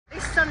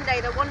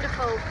Sunday, the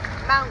wonderful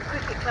Mount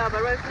Cricket Club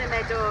are opening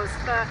their doors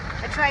for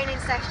a training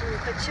session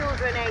for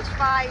children aged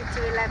 5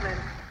 to 11.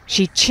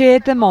 She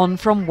cheered them on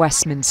from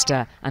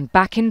Westminster, and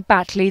back in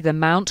Batley, the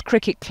Mount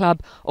Cricket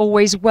Club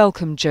always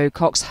welcomed Jo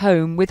Cox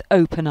home with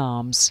open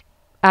arms.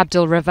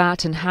 Abdul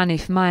Ravat and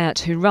Hanif Mayat,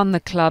 who run the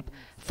club,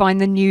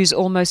 find the news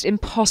almost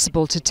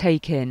impossible to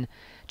take in.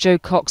 Jo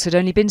Cox had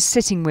only been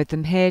sitting with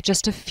them here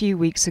just a few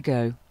weeks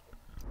ago.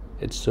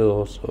 It's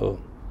so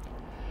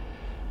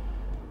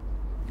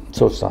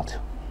sad.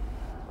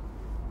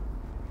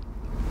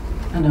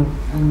 I know,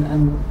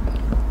 and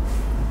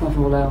above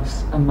all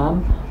else, a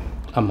mum?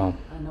 A mum.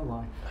 And a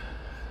wife.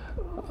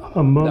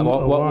 A mum,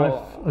 a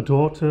wife, a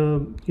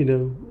daughter, you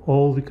know,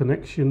 all the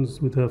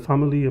connections with her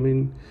family. I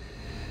mean...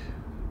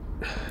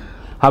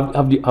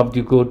 Have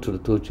you go to the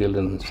two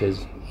children and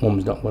says,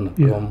 Mum's not going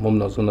to come, Mum's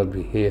not going to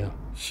be here?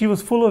 She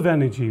was full of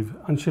energy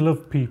and she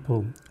loved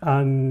people,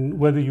 and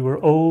whether you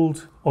were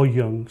old or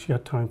young, she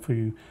had time for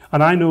you.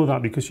 And I know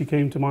that because she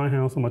came to my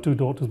house and my two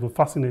daughters were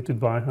fascinated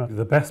by her.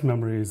 The best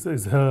memory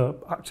is her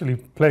actually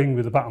playing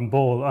with the bat and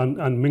ball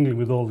and mingling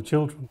with all the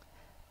children.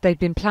 They'd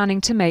been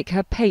planning to make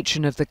her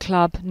patron of the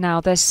club.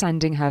 Now they're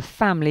sending her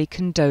family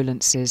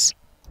condolences.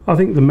 I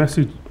think the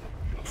message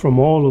from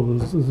all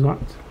of us is that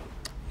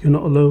you're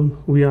not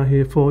alone, we are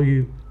here for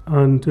you.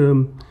 And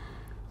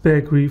their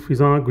grief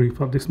is our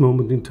grief at this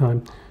moment in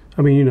time.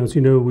 I mean, you know, as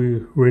you know,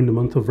 we're in the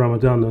month of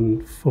Ramadan,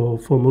 and for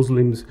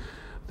Muslims,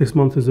 this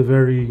month is a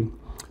very,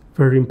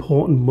 very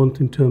important month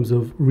in terms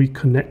of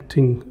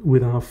reconnecting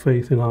with our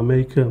faith and our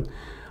Maker.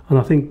 And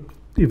I think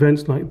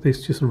events like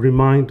this just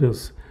remind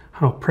us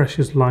how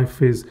precious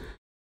life is.